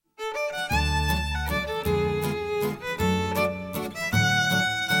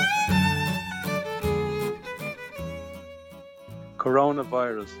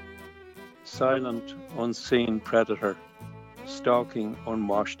Coronavirus, silent, unseen predator, stalking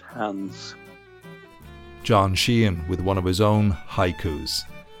unwashed hands. John Sheehan with one of his own haikus.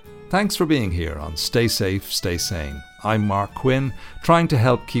 Thanks for being here on Stay Safe, Stay Sane. I'm Mark Quinn, trying to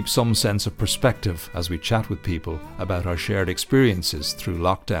help keep some sense of perspective as we chat with people about our shared experiences through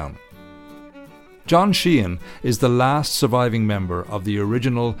lockdown. John Sheehan is the last surviving member of the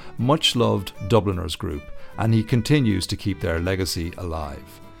original, much-loved Dubliners group, and he continues to keep their legacy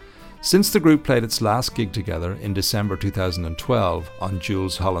alive. Since the group played its last gig together in December 2012 on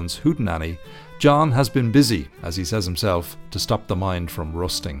Jools Holland's Hootenanny, John has been busy, as he says himself, to stop the mind from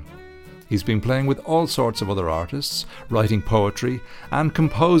rusting. He's been playing with all sorts of other artists, writing poetry and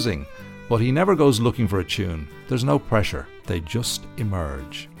composing, but he never goes looking for a tune. There's no pressure, they just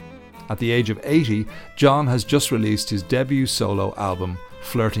emerge. At the age of 80, John has just released his debut solo album,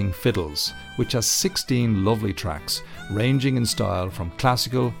 Flirting Fiddles, which has 16 lovely tracks, ranging in style from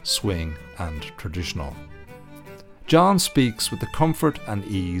classical, swing and traditional. John speaks with the comfort and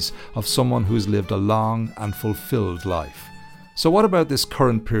ease of someone who's lived a long and fulfilled life. So what about this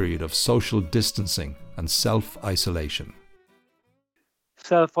current period of social distancing and self-isolation?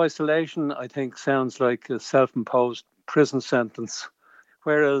 Self-isolation, I think, sounds like a self-imposed prison sentence,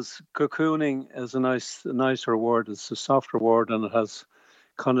 whereas cocooning is a nicer word. It's a softer word, and it has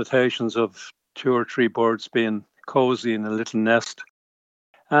connotations of 2 or 3 birds being cozy in a little nest.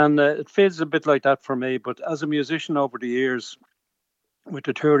 And it feels a bit like that for me. But as a musician over the years, with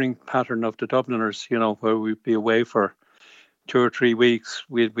the touring pattern of the Dubliners, where we'd be away for 2 or 3 weeks,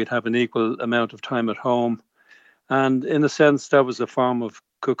 we'd have an equal amount of time at home. And in a sense, that was a form of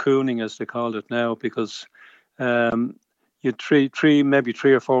cocooning, as they call it now, because you'd maybe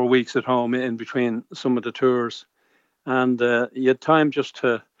 3 or 4 weeks at home in between some of the tours. And you had time just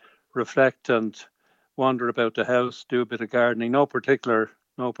to reflect and wander about the house, do a bit of gardening, no particular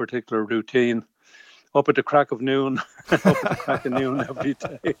routine. Up at the crack of noon, every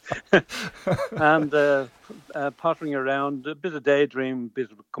day, and pottering around, a bit of daydream, a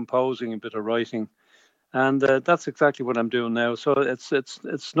bit of composing, a bit of writing, and that's exactly what I'm doing now. So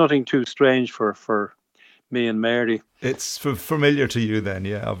it's nothing too strange for me and Mary. It's familiar to you then,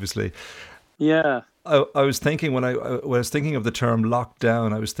 yeah, obviously. Yeah. I was thinking when I was thinking of the term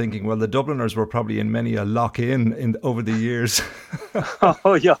lockdown, I was thinking, well, the Dubliners were probably in many a lock-in over the years.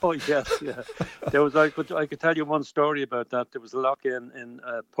 Yes. There was I could tell you one story about that. There was a lock-in in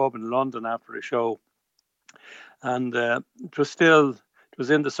a pub in London after a show, and it was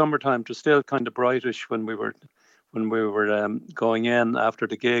in the summertime. It was still kind of brightish when we were going in after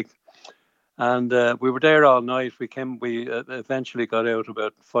the gig. And we were there all night. We eventually got out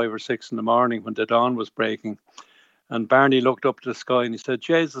about 5 or 6 in the morning when the dawn was breaking. And Barney looked up to the sky and he said,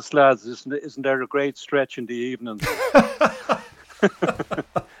 "Jesus, lads, isn't there a great stretch in the evenings?"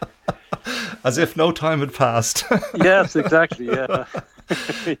 As if no time had passed. Yes, exactly, yeah.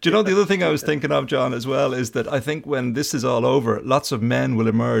 Do you know, the other thing I was thinking of, John, as well, is that I think when this is all over, lots of men will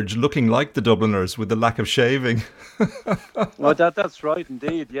emerge looking like the Dubliners with the lack of shaving. Well, that's right,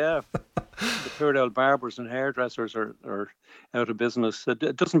 indeed, yeah. The poor old barbers and hairdressers are out of business.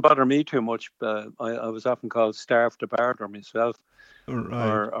 It doesn't bother me too much. I was often called Starve the Barber myself.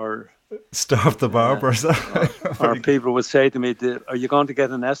 Right. Or Starve the Barber. Or people would say to me, "Are you going to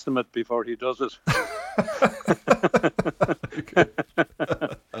get an estimate before he does it?"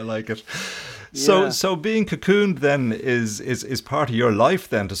 I like it. So being cocooned then is part of your life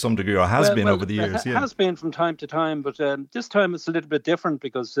then to some degree, or has been over the years. It has been from time to time, but this time it's a little bit different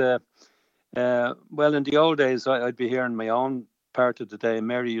because, in the old days I'd be here in my own part of the day.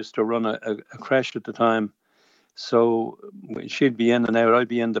 Mary used to run a creche at the time, so she'd be in and out. I'd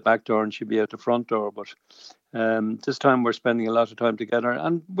be in the back door and she'd be out the front door. But this time we're spending a lot of time together,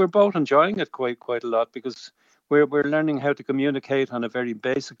 and we're both enjoying it quite a lot because we're learning how to communicate on a very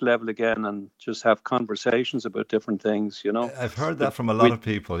basic level again and just have conversations about different things, I've heard that from a lot of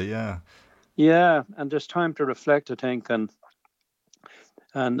people, yeah. Yeah, and there's time to reflect, I think, and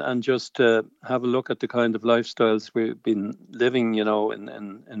just have a look at the kind of lifestyles we've been living,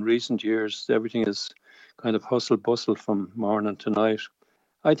 in recent years. Everything is kind of hustle bustle from morning to night.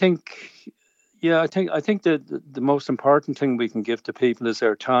 I think that the most important thing we can give to people is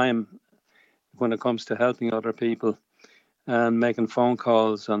their time when it comes to helping other people and making phone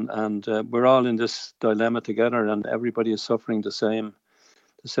calls, and we're all in this dilemma together, and everybody is suffering the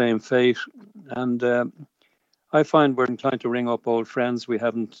same fate. And I find we're inclined to ring up old friends we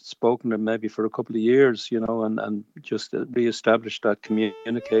haven't spoken to maybe for a couple of years, and just re-establish that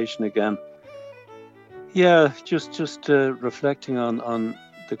communication again. Yeah, just reflecting on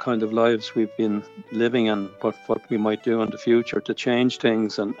the kind of lives we've been living and what we might do in the future to change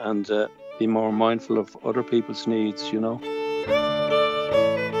things and be more mindful of other people's needs, you know.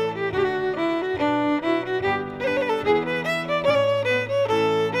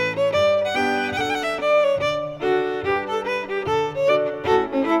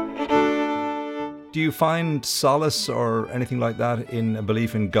 Do you find solace or anything like that in a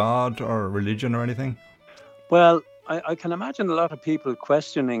belief in God or religion or anything? Well, I can imagine a lot of people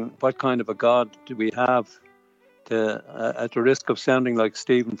questioning what kind of a God do we have, at the risk of sounding like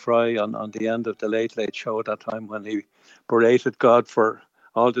Stephen Fry on the end of the Late Late Show at that time when he berated God for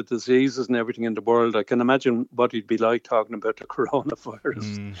all the diseases and everything in the world. I can imagine what he'd be like talking about the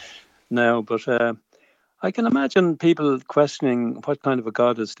coronavirus now. But I can imagine people questioning what kind of a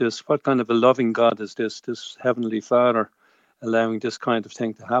God is this? What kind of a loving God is this Heavenly Father allowing this kind of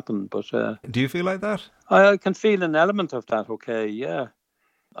thing to happen? But do you feel like that? I can feel an element of that, okay, yeah.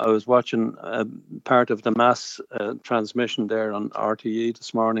 I was watching part of the mass transmission there on RTE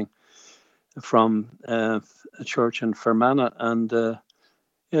this morning from a church in Fermanagh, and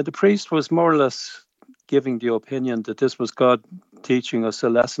the priest was more or less giving the opinion that this was God teaching us a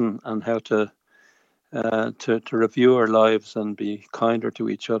lesson on how to review our lives and be kinder to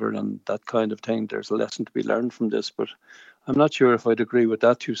each other and that kind of thing. There's a lesson to be learned from this, but I'm not sure if I'd agree with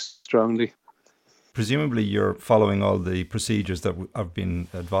that too strongly. Presumably you're following all the procedures that we've been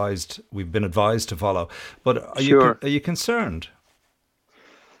advised to follow, but are you concerned?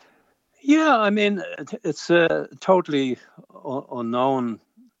 Yeah, I mean, it's a totally unknown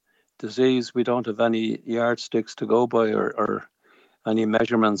disease. We don't have any yardsticks to go by or any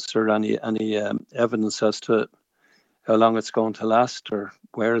measurements or any evidence as to how long it's going to last or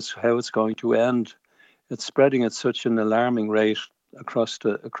how it's going to end. It's spreading at such an alarming rate across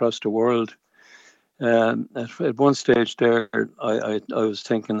the world. At one stage there, I was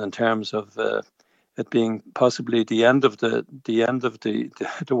thinking in terms of it being possibly the end of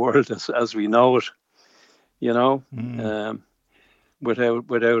the world as we know it, you know,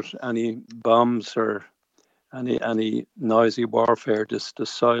 without any bombs or any noisy warfare. This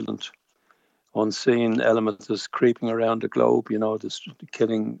silent, unseen element is creeping around the globe, you know, just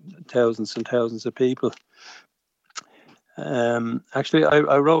killing thousands and thousands of people. Actually,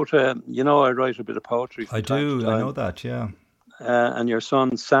 I wrote, I write a bit of poetry. I do. I know that. Yeah. And your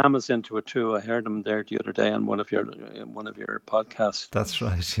son Sam is into it too. I heard him there the other day on one of your podcasts. That's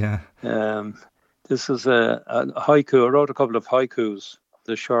right. Yeah. This is a haiku. I wrote a couple of haikus.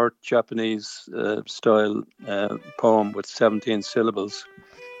 The short Japanese style poem with 17 syllables.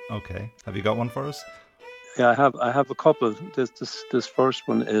 Okay. Have you got one for us? Yeah, I have a couple. This first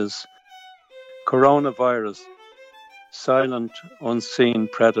one is coronavirus. Silent, unseen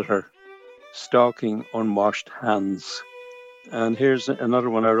predator, stalking unwashed hands. And here's another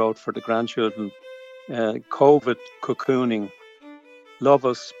one I wrote for the grandchildren. COVID cocooning. Love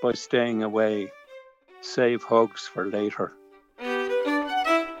us by staying away. Save hugs for later.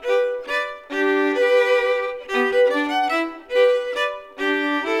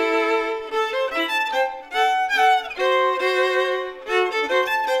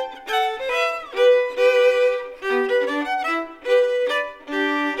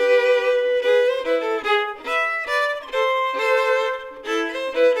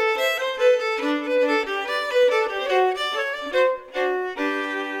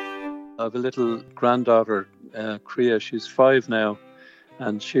 I have a little granddaughter, Kriya. She's 5 now,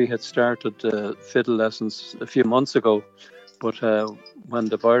 and she had started fiddle lessons a few months ago. But when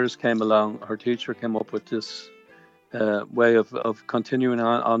the virus came along, her teacher came up with this way of continuing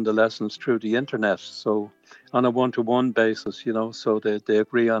on the lessons through the internet. So on a one-to-one basis, you know, so they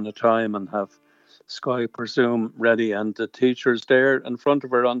agree on a time and have Skype or Zoom ready, and the teacher's there in front of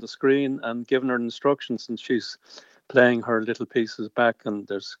her on the screen and giving her instructions, and she's playing her little pieces back, and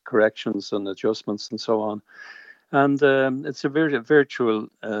there's corrections and adjustments and so on. And it's a very virtual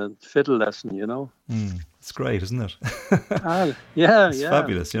fiddle lesson, you know. It's great, isn't it? It's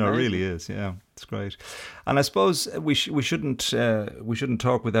fabulous. You know, it really is. Yeah, it's great. And I suppose we shouldn't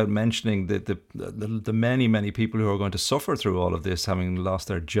talk without mentioning the many people who are going to suffer through all of this, having lost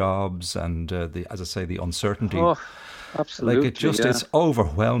their jobs and the uncertainty. Oh, absolutely. Like it's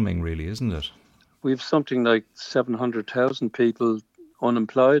overwhelming, really, isn't it? We've something like 700,000 people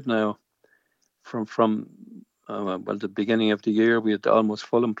unemployed now. From the beginning of the year, we had almost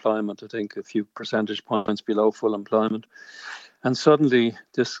full employment. I think a few percentage points below full employment, and suddenly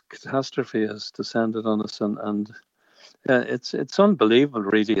this catastrophe has descended on us, and it's unbelievable.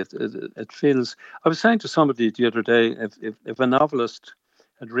 Really, it feels. I was saying to somebody the other day, if a novelist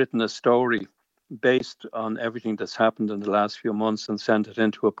had written a story based on everything that's happened in the last few months and sent it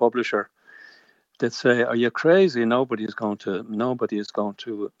into a publisher, they'd say, "Are you crazy? Nobody is going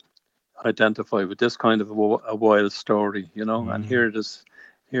to identify with this kind of a wild story, you know." And here it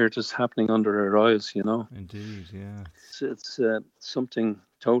is happening under our eyes, you know. Indeed, yeah. It's something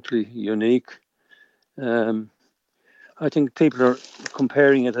totally unique. I think people are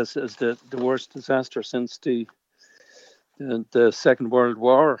comparing it as the worst disaster since the Second World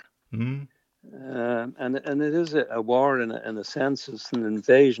War. Mm. And it is a war in a sense. It's an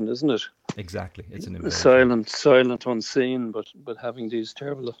invasion, isn't it? Exactly, it's an invasion. Silent, unseen, but having these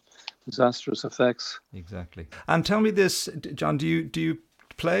terrible, disastrous effects. Exactly. And tell me this, John. Do you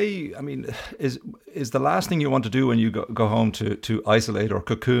play? I mean, is the last thing you want to do when you go home to isolate or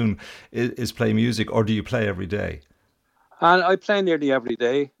cocoon is play music, or do you play every day? And I play nearly every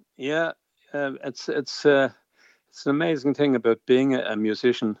day. Yeah, it's an amazing thing about being a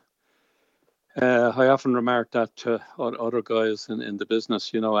musician. I often remark that to other guys in the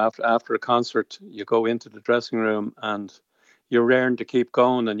business. You know, after a concert, you go into the dressing room and you're raring to keep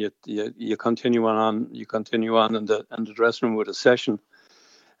going, and you continue on. You continue on in the dressing room with a session.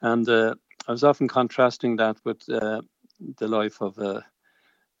 And I was often contrasting that with the life of a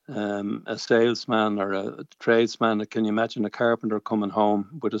salesman or a tradesman. Can you imagine a carpenter coming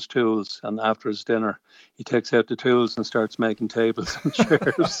home with his tools, and after his dinner, he takes out the tools and starts making tables and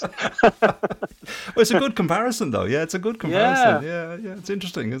chairs? Well, it's a good comparison, though. Yeah, it's a good comparison. Yeah, it's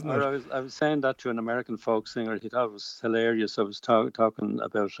interesting, isn't it? I was saying that to an American folk singer. He thought it was hilarious. I was talking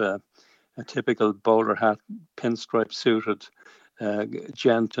about a typical bowler hat, pinstripe suited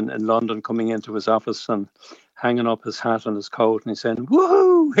gent in London coming into his office and hanging up his hat and his coat, and he's saying,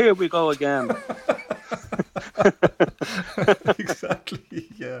 "Woohoo! Here we go again." Exactly.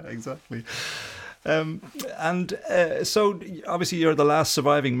 Yeah, exactly. So obviously you're the last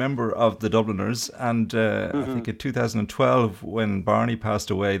surviving member of the Dubliners, and I think in 2012 when Barney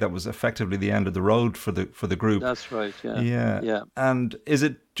passed away, that was effectively the end of the road for the group. That's right. Yeah. And is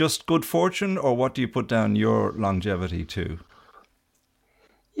it just good fortune, or what do you put down your longevity to?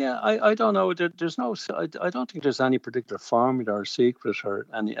 Yeah, I don't know. There's no. I don't think there's any particular formula or secret or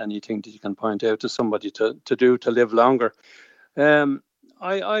anything that you can point out to somebody to do to live longer. I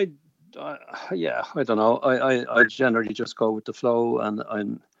don't know. I generally just go with the flow, and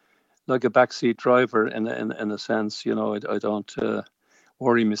I'm like a backseat driver in a sense. You know, I don't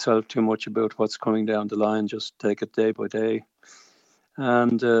worry myself too much about what's coming down the line. Just take it day by day.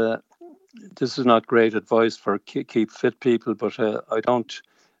 And this is not great advice for keep fit people, but I don't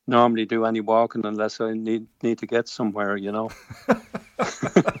normally do any walking unless I need to get somewhere, you know.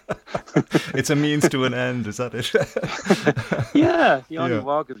 It's a means to an end, is that it? Yeah, you only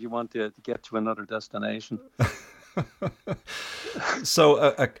walk if you want to get to another destination. So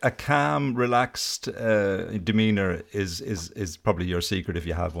a calm, relaxed demeanor is probably your secret if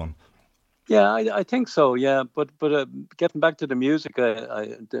you have one. Yeah, I think so. Yeah, but getting back to the music,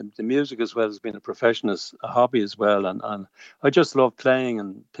 the music as well has been a profession, as a hobby as well, and I just love playing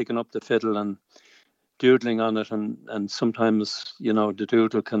and picking up the fiddle and doodling on it, and sometimes, you know, the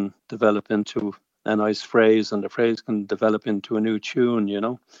doodle can develop into a nice phrase, and the phrase can develop into a new tune, you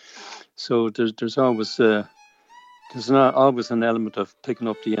know. So there's always not always an element of picking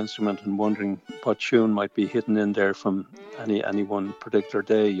up the instrument and wondering what tune might be hidden in there from any one particular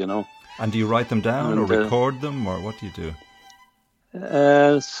day, you know. And do you write them down or record them, or what do you do?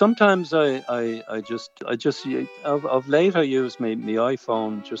 Sometimes I just of late I use my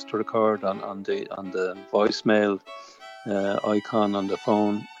iPhone just to record on the voicemail icon on the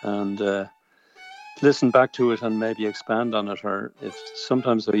phone, and listen back to it and maybe expand on it. Or if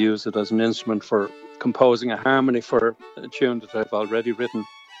sometimes I use it as an instrument for composing a harmony for a tune that I've already written.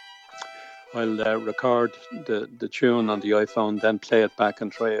 I'll record the tune on the iPhone, then play it back and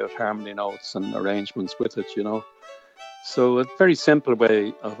try out harmony notes and arrangements with it, you know. So a very simple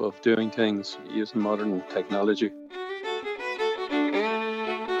way of doing things using modern technology.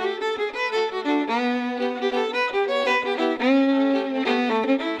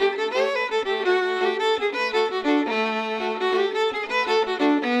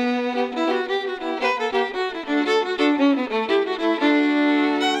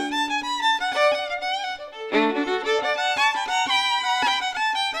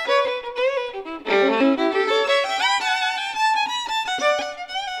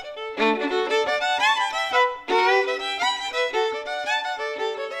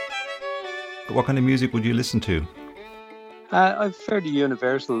 What kind of music would you listen to? I've fairly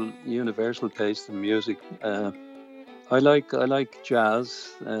universal taste in music. I like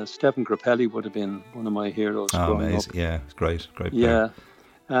jazz. Stephen Grappelli would have been one of my heroes growing up. Yeah, it's great. Yeah,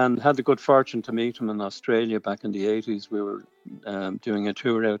 and had the good fortune to meet him in Australia back in the 80s. We were doing a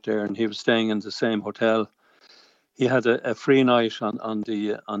tour out there, and he was staying in the same hotel. He had a free night on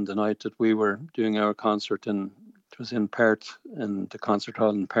the night that we were doing our concert, and it was in Perth, in the concert hall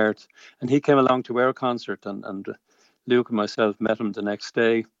in Perth. And he came along to our concert, and Luke and myself met him the next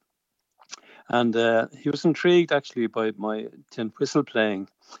day. And he was intrigued actually by my tin whistle playing.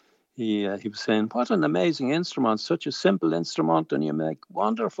 He was saying, "What an amazing instrument! Such a simple instrument, and you make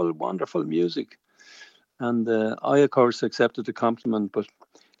wonderful, wonderful music." And I, of course, accepted the compliment. But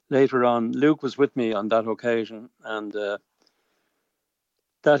later on, Luke was with me on that occasion, and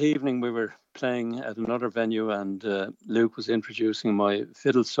that evening we were playing at another venue, and Luke was introducing my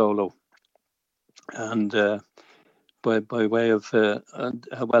fiddle solo, and by way of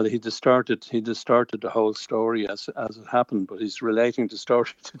well, he distorted the whole story as it happened, but he's relating the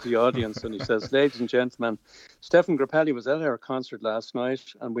story to the audience, and he says, "Ladies and gentlemen, Stefan Grappelli was at our concert last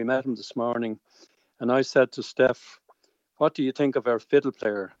night, and we met him this morning, and I said to Steph, 'What do you think of our fiddle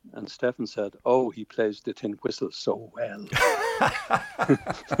player?' And Stefan said, 'Oh, he plays the tin whistle so well.'"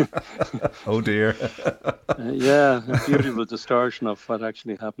 Oh dear. Yeah, a beautiful distortion of what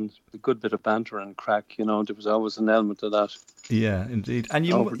actually happened. A good bit of banter and crack, there was always an element of that. Yeah, indeed. And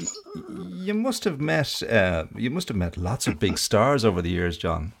you must have met lots of big stars over the years,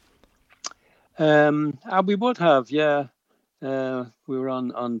 John. We would have, yeah. We were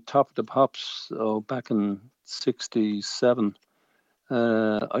on Top of the Pops back in '67.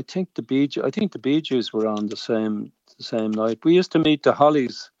 I think the Bee Gees were on the same night. We used to meet the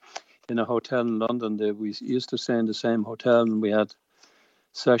Hollies in a hotel in London. We used to stay in the same hotel, and we had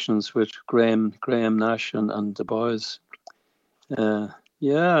sessions with Graham Nash and the boys.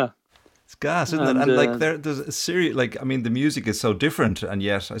 Yeah. It's gas, isn't it? And like there's a serious, the music is so different, and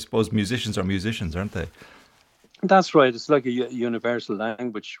yet I suppose musicians are musicians, aren't they? That's right. It's like a universal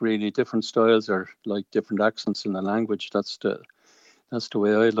language, really. Different styles are like different accents in the language. That's the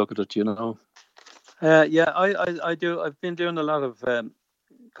way I look at it, Yeah, I do. I've been doing a lot of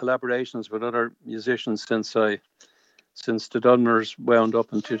collaborations with other musicians since the Dubliners wound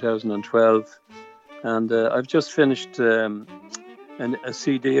up in 2012, and I've just finished a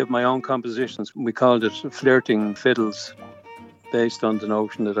CD of my own compositions. We called it Flirting Fiddles, based on the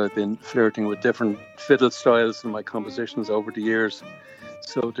notion that I've been flirting with different fiddle styles in my compositions over the years.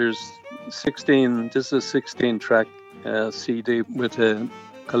 So there's 16. This is a 16-track CD with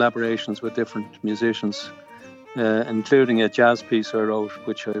collaborations with different musicians, including a jazz piece I wrote,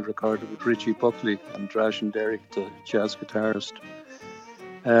 which I recorded with Richie Buckley and Drashin Derrick, the jazz guitarist.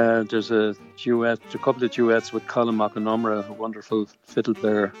 There's a couple of duets with Colin McAnomra, a wonderful fiddle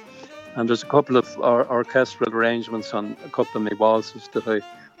player. And there's a couple of orchestral arrangements on a couple of my waltzes that I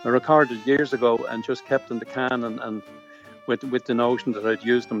recorded years ago and just kept in the can, and with the notion that I'd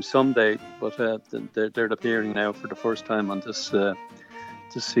use them someday. But they're appearing now for the first time on this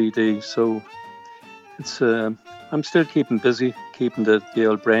CD. So it's I'm still keeping busy, keeping the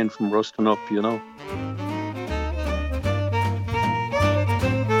old brain from rusting up,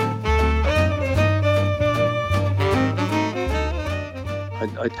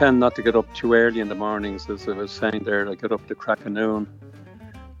 I tend not to get up too early in the mornings. As I was saying there, I get up to crack of noon,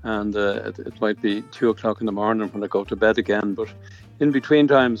 and it might be 2:00 in the morning when I go to bed again. But in between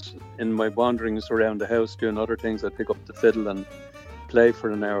times, in my wanderings around the house doing other things, I pick up the fiddle and play for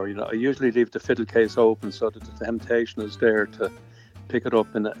an hour. I usually leave the fiddle case open so that the temptation is there to pick it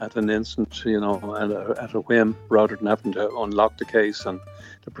up at an instant, at a whim, rather than having to unlock the case and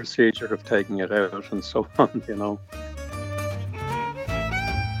the procedure of taking it out and so on,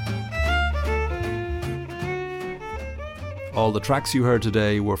 All the tracks you heard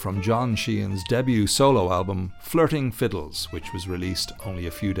today were from John Sheehan's debut solo album, Flirting Fiddles, which was released only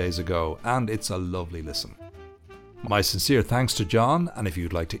a few days ago, and it's a lovely listen. My sincere thanks to John, and if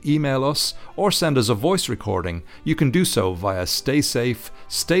you'd like to email us or send us a voice recording, you can do so via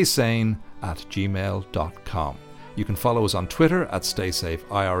staysafe@gmail.com. You can follow us on Twitter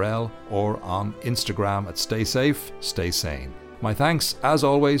 @StaySafeIRL or on Instagram @StaySafe, My thanks, as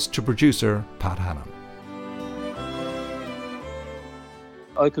always, to producer Pat Hannon.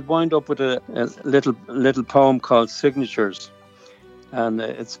 I could wind up with a little poem called Signatures, and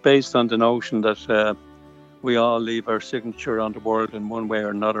it's based on the notion that we all leave our signature on the world in one way or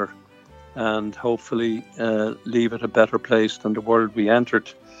another, and hopefully leave it a better place than the world we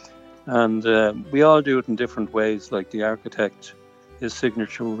entered. And we all do it in different ways. Like the architect, his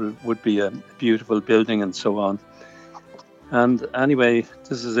signature would be a beautiful building and so on. And anyway,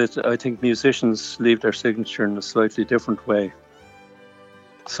 this is it. I think musicians leave their signature in a slightly different way.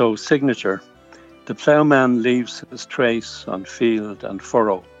 So signature. The ploughman leaves his trace on field and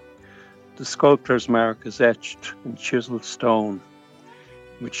furrow. The sculptor's mark is etched in chiselled stone.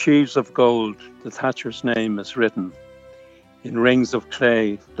 With sheaves of gold, the thatcher's name is written. In rings of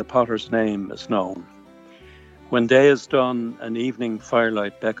clay, the potter's name is known. When day is done and evening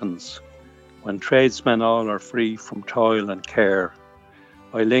firelight beckons, when tradesmen all are free from toil and care,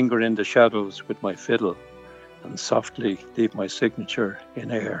 I linger in the shadows with my fiddle and softly leave my signature in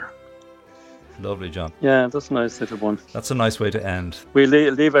air. Lovely, John. Yeah, that's a nice little one. That's a nice way to end. We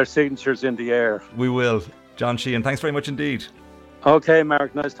leave our signatures in the air. We will. John Sheehan, thanks very much indeed. Okay,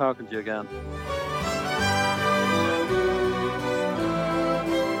 Mark, nice talking to you again.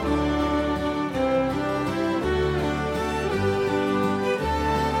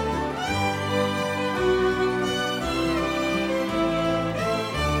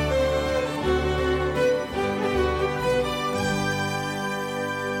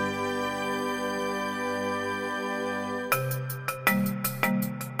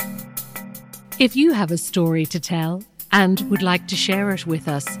 If you have a story to tell and would like to share it with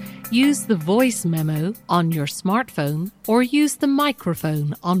us, use the voice memo on your smartphone or use the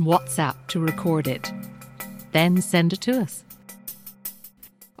microphone on WhatsApp to record it. Then send it to us.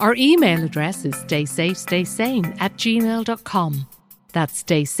 Our email address is staysafestaysane@gmail.com. That's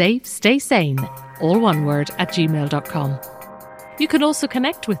staysafestaysane, all one word, @gmail.com. You can also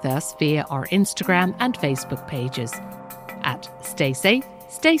connect with us via our Instagram and Facebook pages at Stay Safe,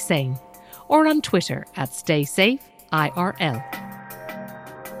 Stay Sane, or on Twitter at StaySafeIRL.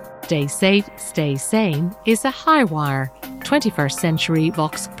 Stay Safe, Stay Sane is a Highwire 21st Century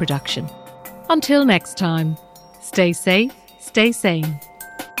Vox production. Until next time, stay safe, stay sane.